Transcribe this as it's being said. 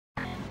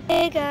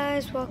Hey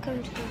guys,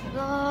 welcome to the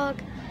vlog.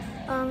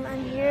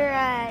 I'm here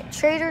at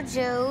Trader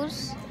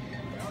Joe's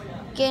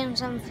getting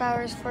some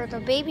flowers for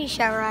the baby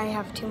shower I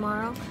have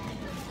tomorrow.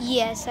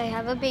 Yes, I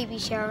have a baby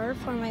shower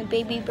for my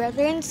baby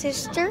brother and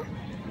sister,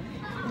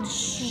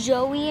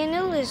 Joey and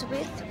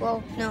Elizabeth.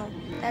 Well, no,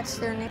 that's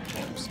their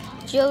nicknames,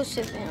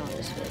 Joseph and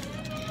Elizabeth.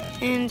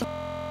 And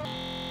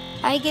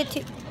I get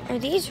to, are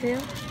these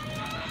real?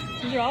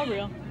 These are all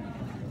real.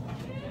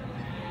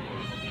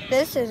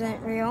 This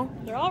isn't real.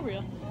 They're all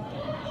real.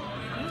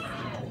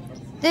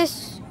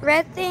 This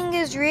red thing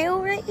is real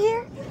right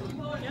here?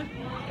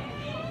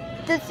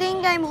 Yeah. The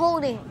thing I'm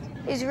holding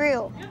is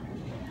real.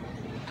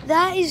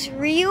 That is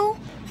real?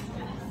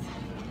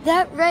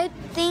 That red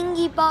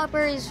thingy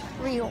bobber is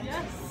real.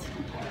 Yes.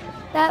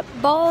 That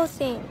ball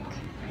thing.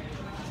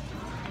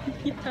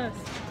 Yes.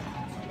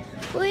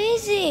 What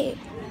is it?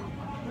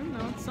 I don't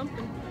know. It's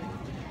something.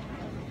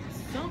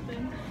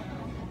 Something.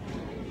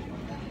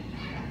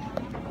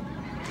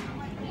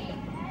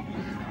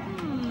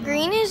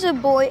 Green is a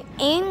boy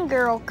and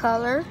girl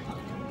color.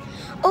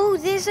 Oh,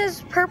 this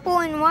is purple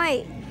and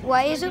white.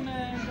 Why is it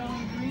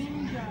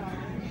Green jar.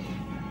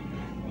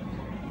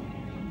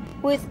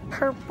 with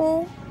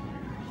purple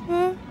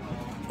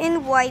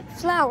and white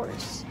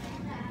flowers?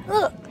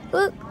 Look,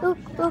 look, look,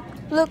 look,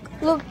 look,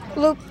 look,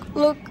 look,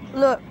 look,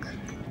 look.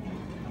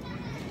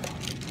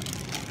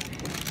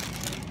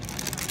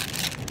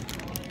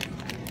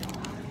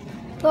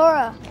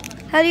 Laura,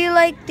 how do you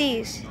like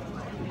these?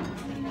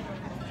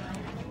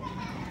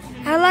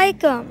 I like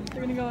them.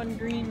 They're gonna go in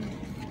green.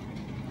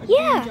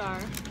 Yeah. Green jar.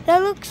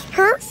 That looks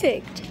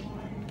perfect.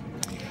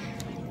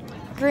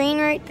 Green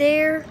right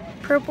there,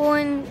 purple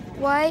and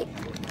white.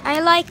 I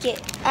like it.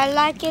 I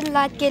like it,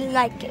 like it,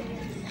 like it.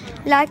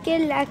 Like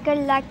it, like it,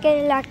 like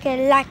it, like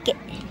it, like it.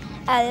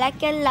 I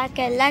like it, like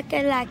it, like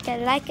it, like it,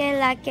 like it,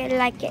 like it,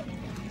 like it.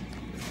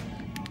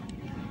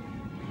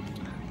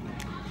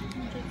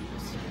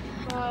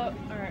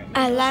 Alright.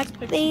 I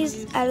like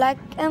these. I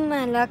like them.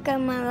 I like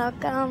them. I like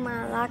them.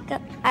 I like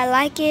them. I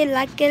like it,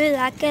 like it,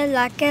 like it,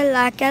 like it,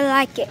 like it,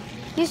 like it.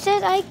 You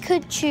said I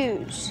could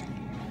choose.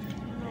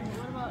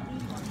 What about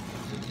these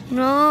ones?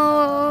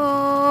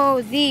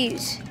 No,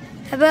 these.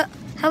 How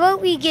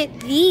about we get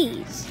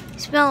these?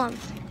 Smell them.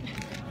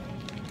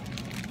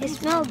 They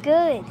smell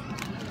good.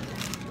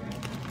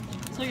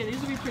 So yeah, these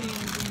would be pretty in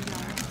a green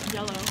jar.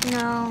 Yellow.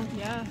 No.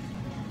 Yeah.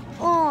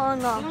 Oh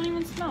They no. don't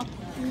even smell.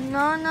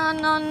 No, no,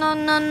 no, no,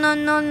 no, no,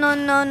 no, no,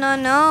 no, no,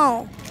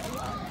 no.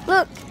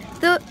 Look,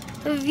 the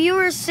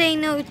viewers say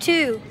no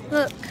too.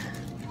 Look.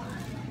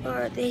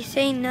 Or they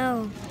say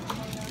no.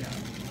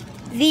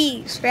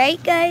 These,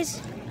 right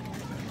guys?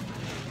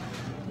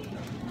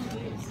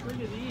 Look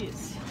at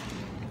these.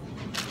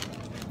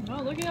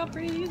 Oh, look at how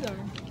pretty these are.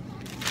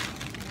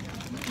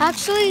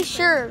 Actually,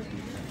 sure.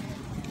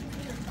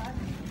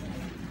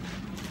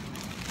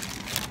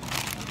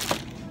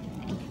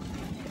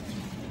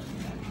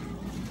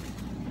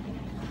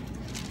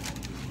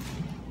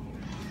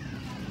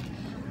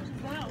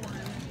 That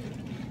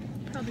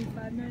one. Probably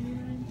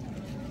 $5.99.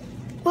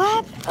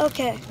 What happened?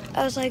 Okay.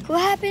 I was like,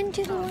 what happened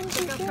to the ones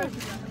you Look how showed?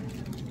 precious that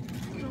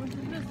is. So which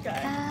is this guy?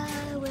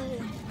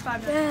 Highway,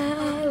 $5.99.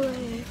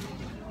 highway,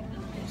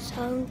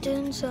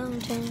 something,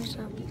 something,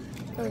 something.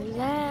 Oh,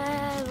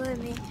 lie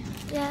with me,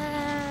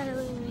 lie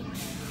with me.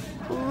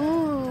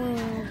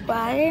 Ooh,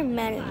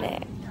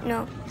 watermelon.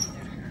 No.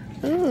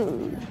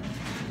 Ooh,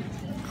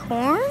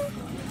 corn?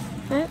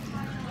 Huh?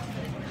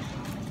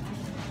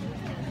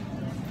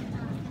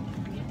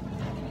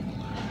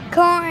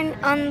 Corn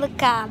on the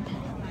cob.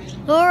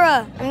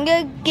 Laura, I'm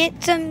gonna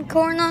get some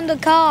corn on the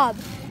cob.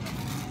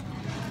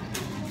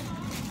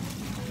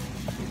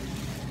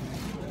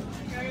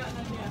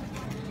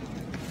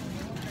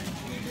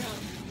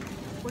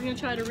 We're gonna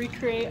try to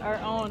recreate our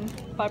own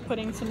by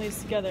putting some of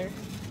these together.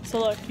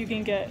 So look, you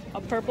can get a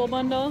purple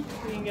bundle,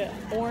 you can get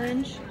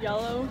orange,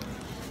 yellow.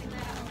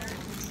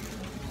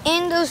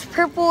 And those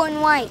purple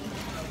and white.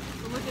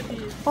 So look at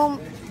these.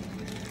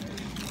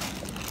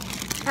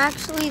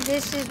 Actually,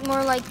 this is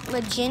more like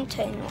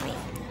magenta and white.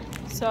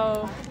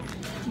 So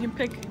you can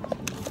pick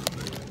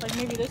like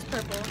maybe this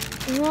purple.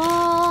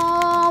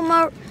 No,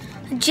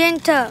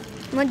 magenta,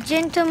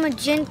 magenta,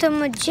 magenta, What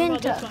about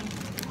magenta. this one?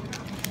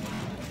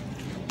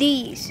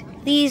 These.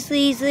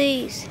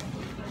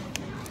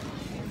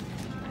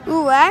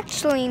 Ooh,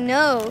 actually,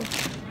 no.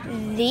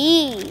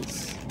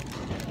 These.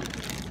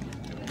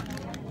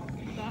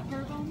 That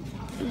purple?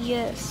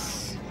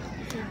 Yes.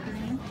 Or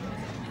green?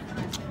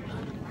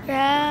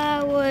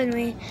 Ride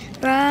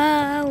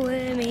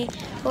with me.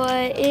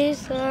 What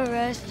is the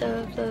rest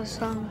of the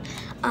song?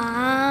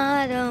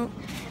 I don't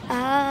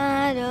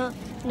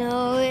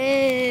know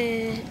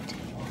it.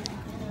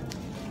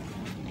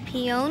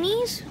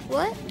 Peonies?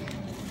 What?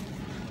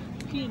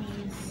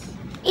 Peonies.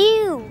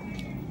 Ew.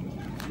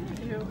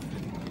 Ew.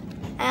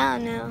 I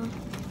don't know.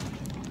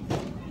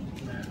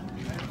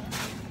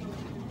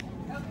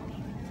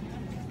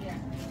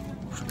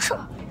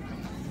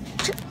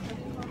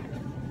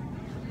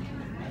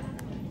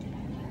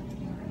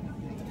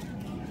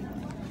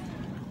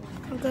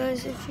 I'm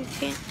because if you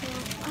can't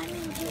tell, I'm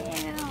in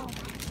jail.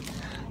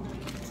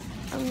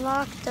 I'm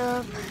locked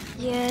up.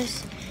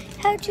 Yes.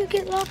 How'd you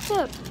get locked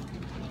up?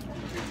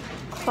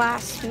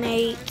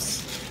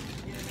 Classmates.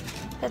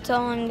 That's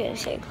all I'm gonna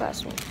say,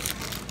 classmates.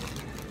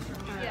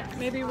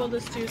 Maybe we'll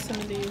just do some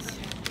of these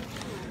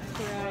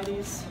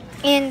varieties.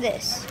 And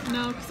this.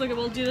 No, because look,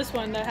 we'll do this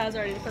one that has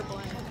already the purple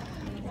in it.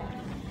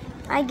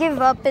 I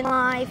give up in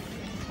life.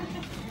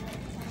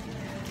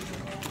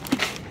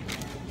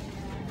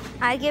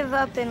 I give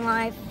up in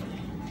life.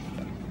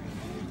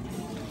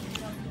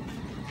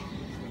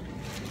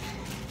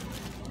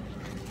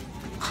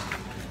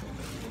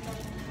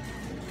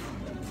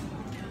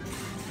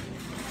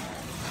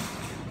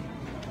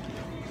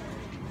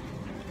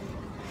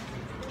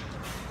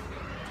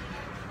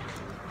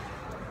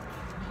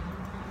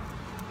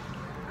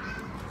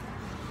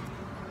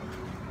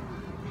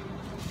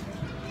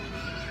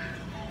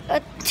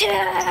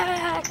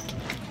 Attack!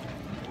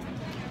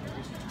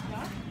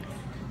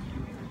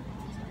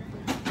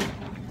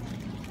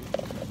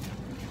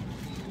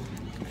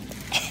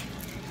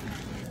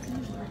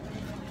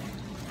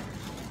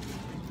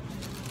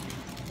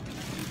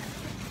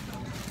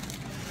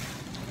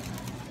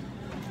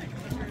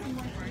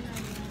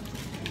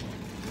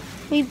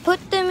 We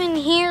put them in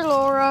here,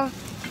 Laura.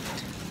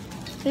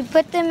 We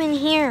put them in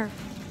here.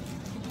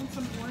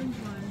 Some orange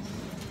ones.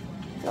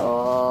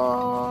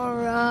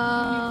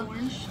 Laura,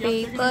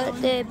 we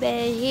put them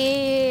in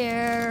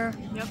here.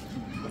 Yep.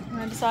 And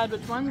then decide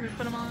which ones. We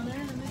put them all in there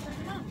and then they check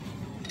them out.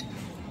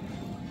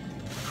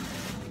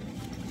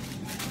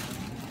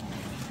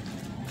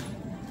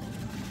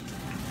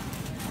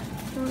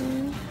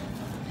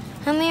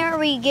 How many are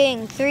we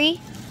getting?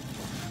 3?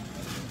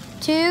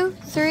 2,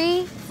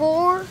 3,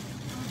 4?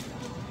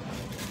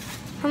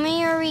 How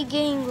many are we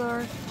getting,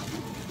 Laura?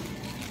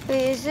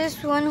 Wait, is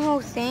this one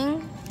whole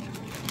thing?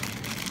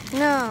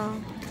 No.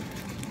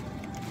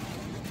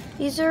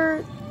 These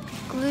are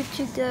glued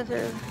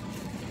together.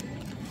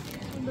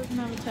 It doesn't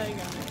have a tag on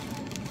it.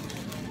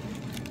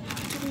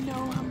 How do we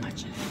know how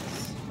much it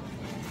is?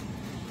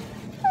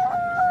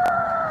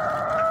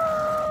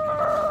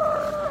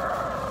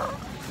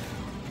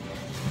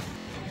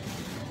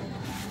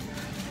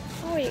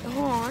 Wait,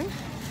 hold on.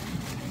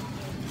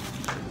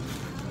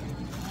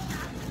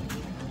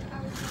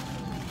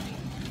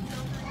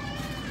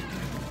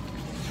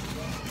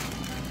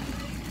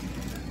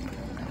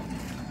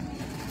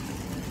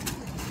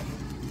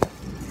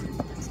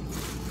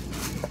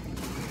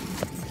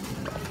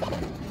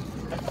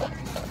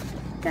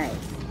 Guys.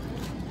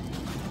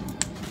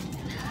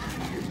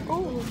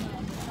 Oh.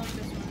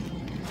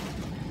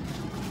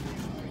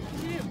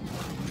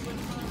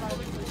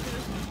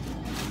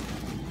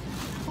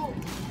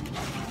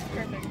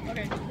 Perfect.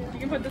 Okay, you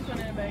can put this one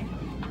in a bag.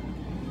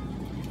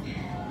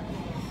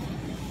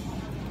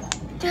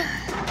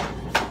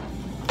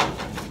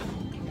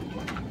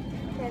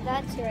 Yeah,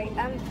 that's right.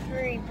 I'm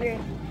free, bro.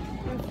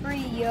 I'm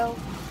free, yo.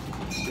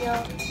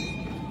 Yo.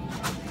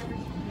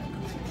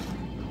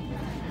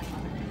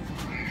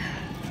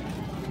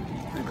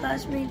 My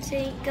classmates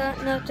ain't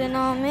got nothing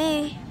on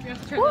me. You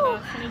have to turn that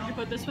off. I need you to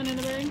put this one in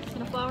a bag,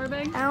 in a flour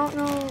bag. I don't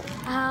know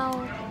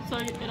how. So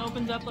it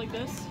opens up like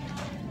this.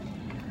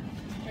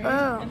 Right?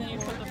 Oh. And then you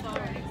put the flour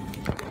in.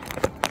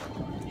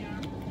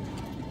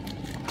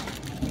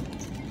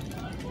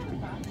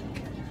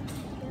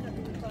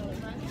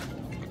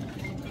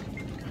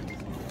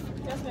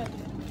 Yes, ma'am.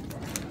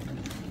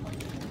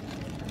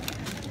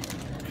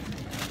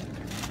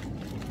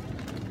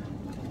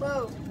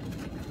 Whoa.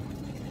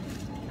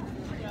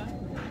 Yeah.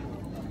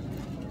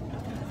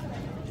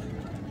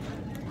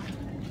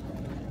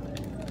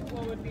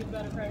 What would be the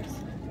better price?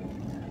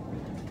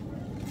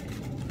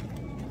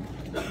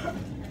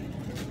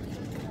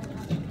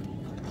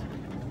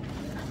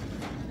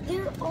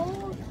 They're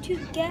all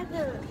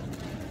together.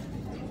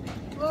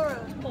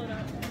 Laura, Pull it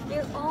out.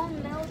 they're all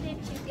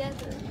melded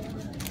together.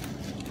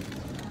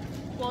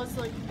 Well, it's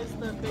like, is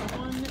the big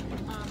one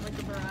like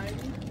a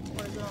variety?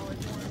 Or is it all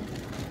like one?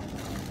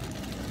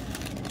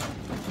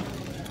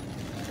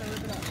 So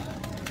rip it up.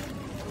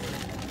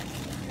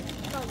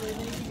 Probably,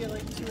 then you can get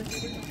like 2 or 3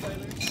 different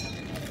flavors.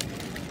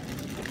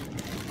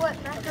 What,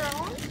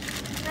 macarons?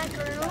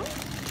 Macarons?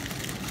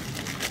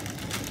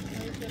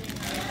 Now you're getting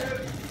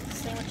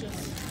sandwiches.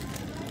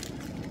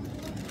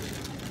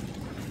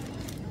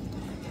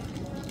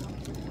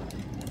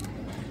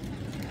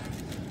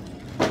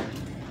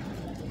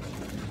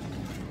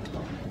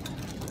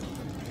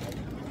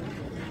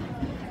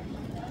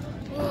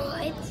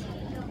 What?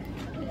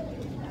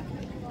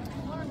 I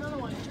want another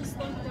one, just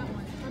like that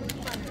one. How do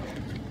you find it?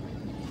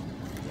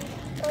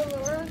 Oh,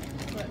 Laura,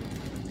 But,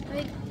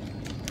 like,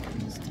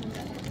 just turn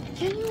that.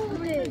 can you do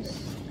this?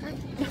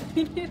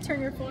 You need to turn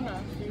your phone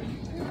off, dude.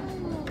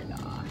 No,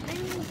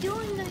 I'm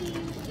doing a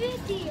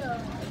video.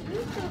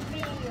 YouTube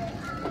video.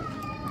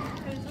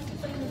 Okay, is this the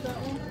same as that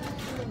one?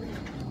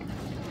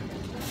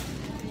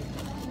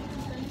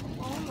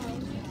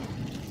 Almost.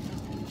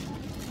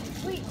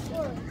 Wait,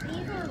 Laura,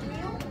 these are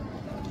real?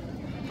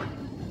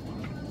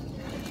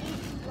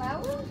 These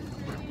flowers?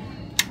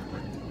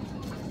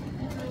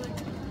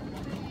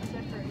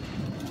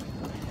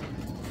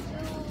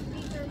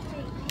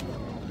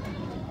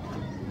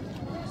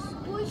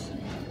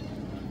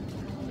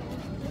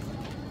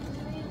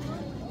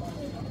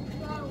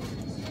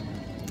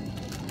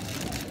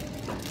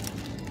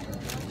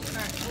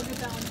 Alright, we'll get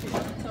that one too.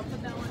 So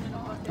put that one in a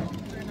bucket.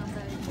 Put it in our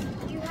bag.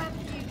 You have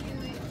to do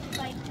it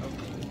like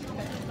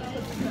Okay, let's put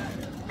this back.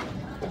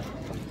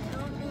 I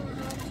don't know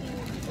how to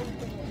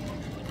open it.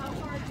 How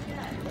far did you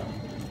get?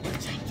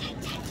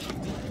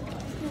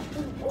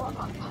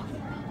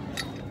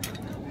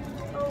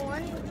 Oh,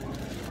 one.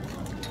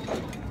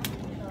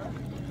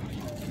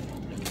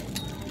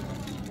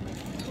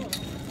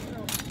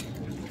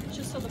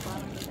 Just so the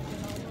bottom.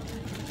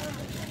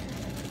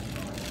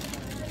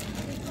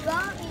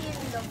 Got me in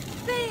the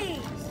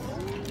face.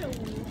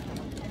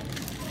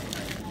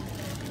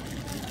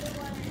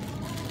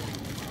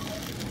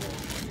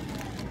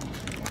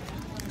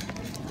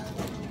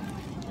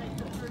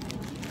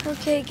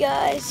 Okay,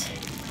 guys.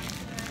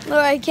 No,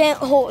 I can't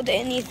hold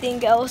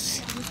anything else.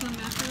 Does this one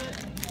match with it?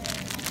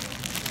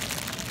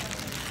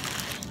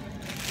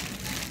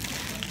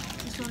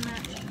 This one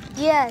match?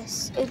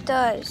 Yes, it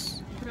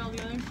does. Put all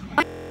the other.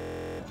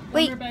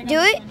 Wait, One more bag do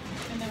on this it? one,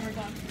 and then we're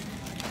done.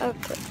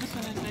 Okay. This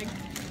one is big.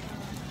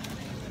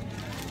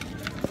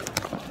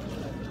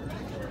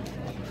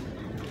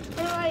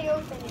 How do I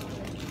open it?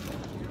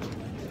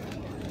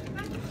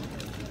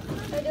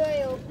 How do I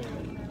open it?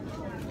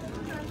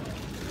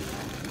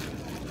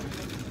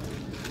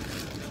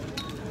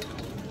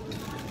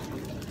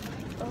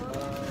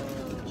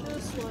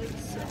 Just like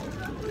so.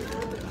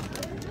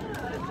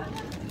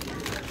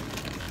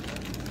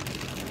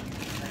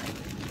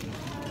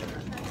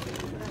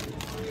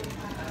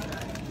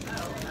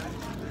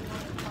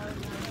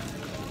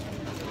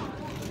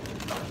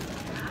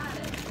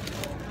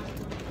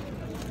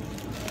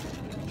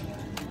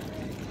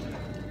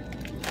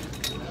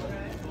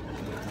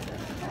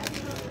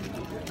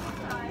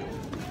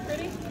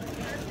 Pretty?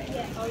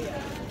 Yeah. Oh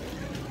yeah.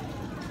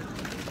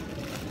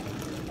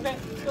 Okay,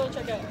 let's go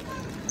check out.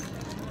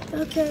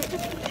 Okay.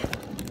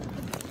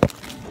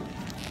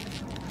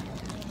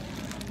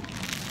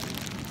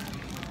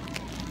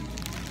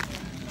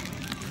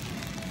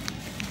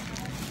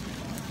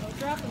 Don't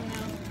drop them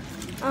now.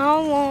 I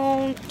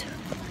won't.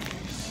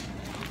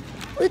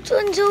 Which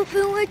one's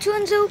open? Which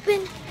one's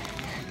open?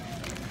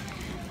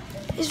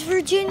 Is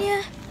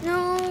Virginia?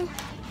 No.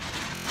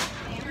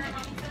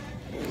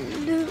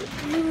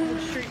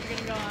 What street you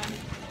gonna go on?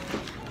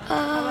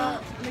 How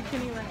about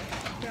McKinney Lane?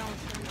 Down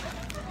Street.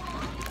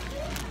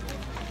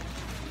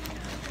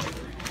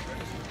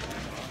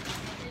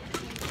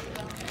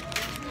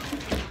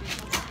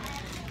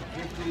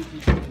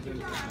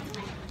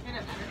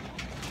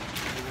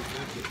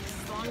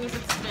 As long as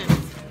it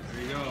spins.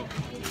 There you go.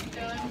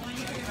 As long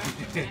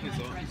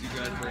as you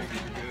guys break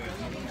it, good.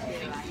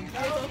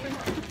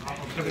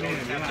 I'll put it in,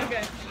 yeah.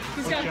 Okay.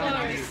 Who's got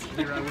flowers?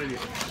 Be right with you.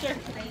 Sure.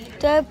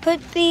 Do I put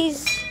these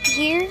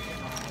here?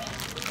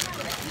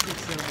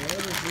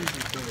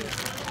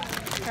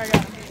 I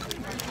got him.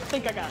 I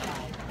think I got him.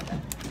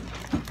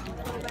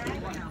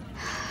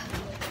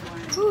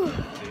 Whew.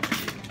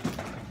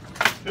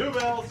 2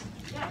 bells.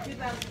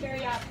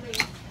 Carry out,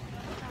 please.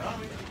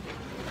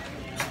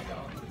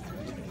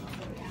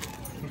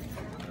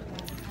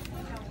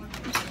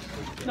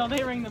 No,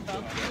 they ring the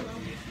bell.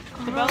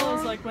 The bell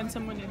is like when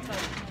someone needs help.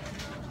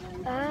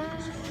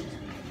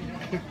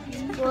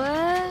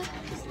 What?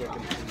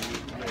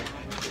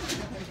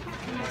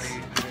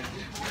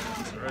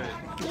 That's right.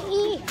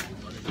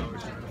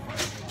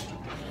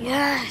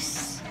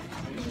 Yes.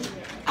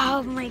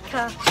 Oh my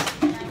god.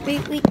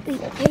 Wait.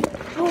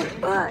 Oh,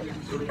 God.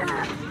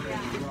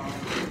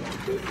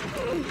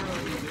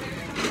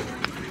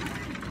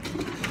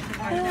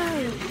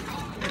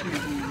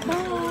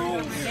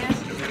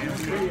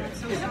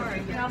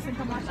 Nelson,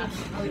 come watch us.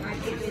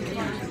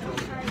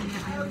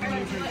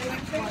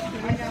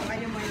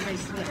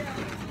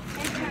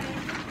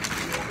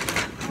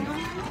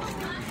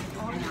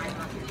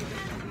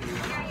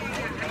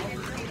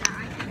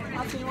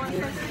 Nelson, you want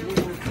this?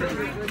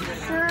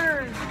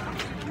 Sure.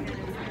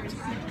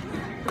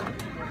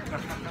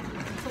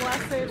 It's the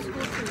last day of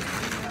school too.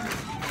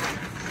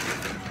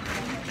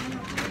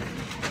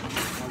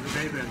 How's the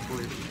day been for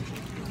you?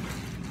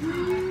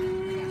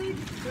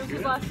 This is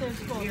the last day of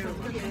school. So it's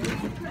good.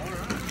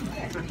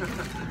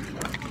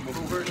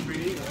 More work for you,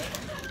 right?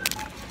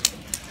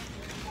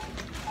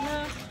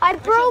 Yeah. I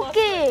broke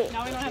it.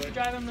 Now we don't have to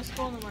drive him to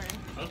school in the morning.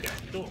 Okay,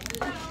 cool.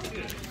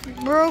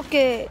 Broke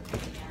it.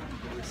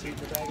 Receipt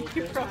the bag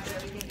You okay? broke it.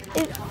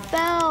 It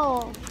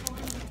fell.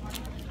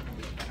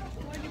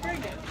 Why'd you break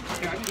it?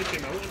 Yeah, I can get you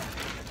another one.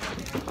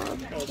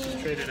 I'll just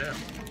trade it out.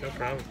 No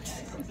problem.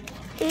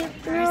 It say?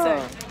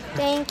 broke.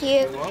 Thank you.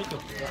 You're welcome.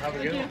 Well, have a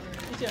good one.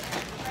 You too.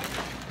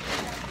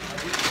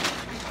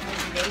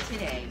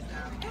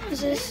 Is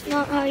this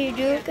not how you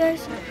do it,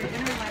 guys?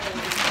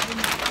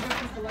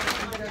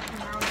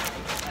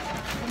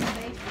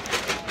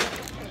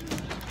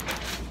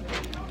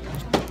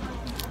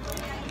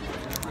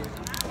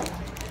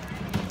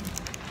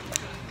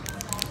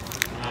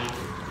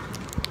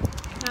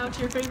 Now it's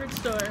your favorite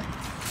store.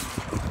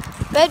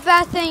 Bed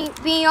Bath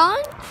 &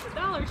 Beyond? The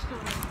dollar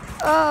store.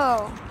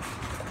 Oh.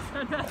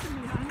 Bed Bath &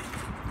 Beyond.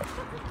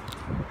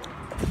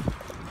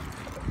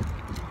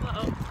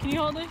 Uh-oh. Can you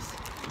hold this?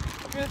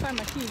 gotta find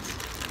my keys.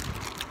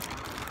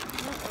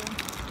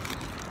 Uh-oh.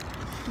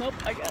 Nope,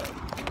 I got it.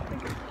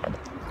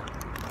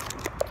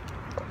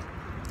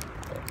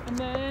 And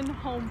then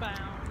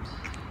homebound.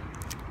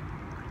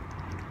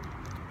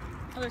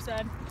 Other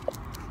side.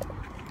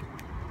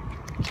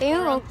 Can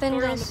you open go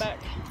around this? the back.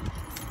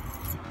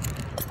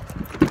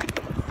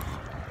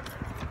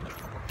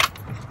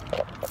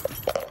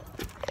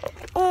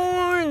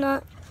 Or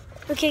not.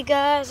 Okay,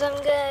 guys, I'm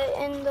gonna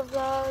end the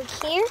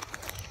vlog here.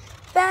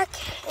 Back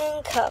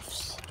in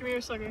cuffs. Give me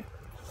your sucker.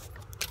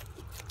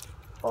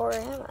 Or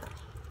am I?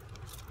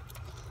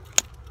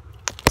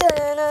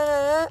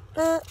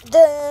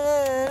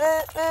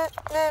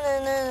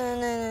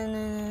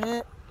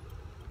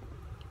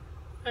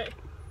 Hey.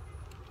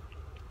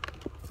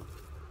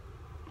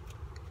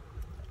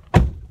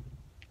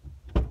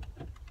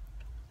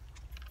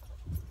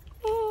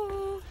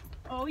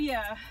 Oh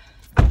yeah.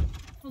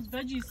 Those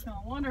veggies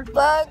smell wonderful.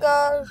 Bye,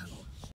 guys.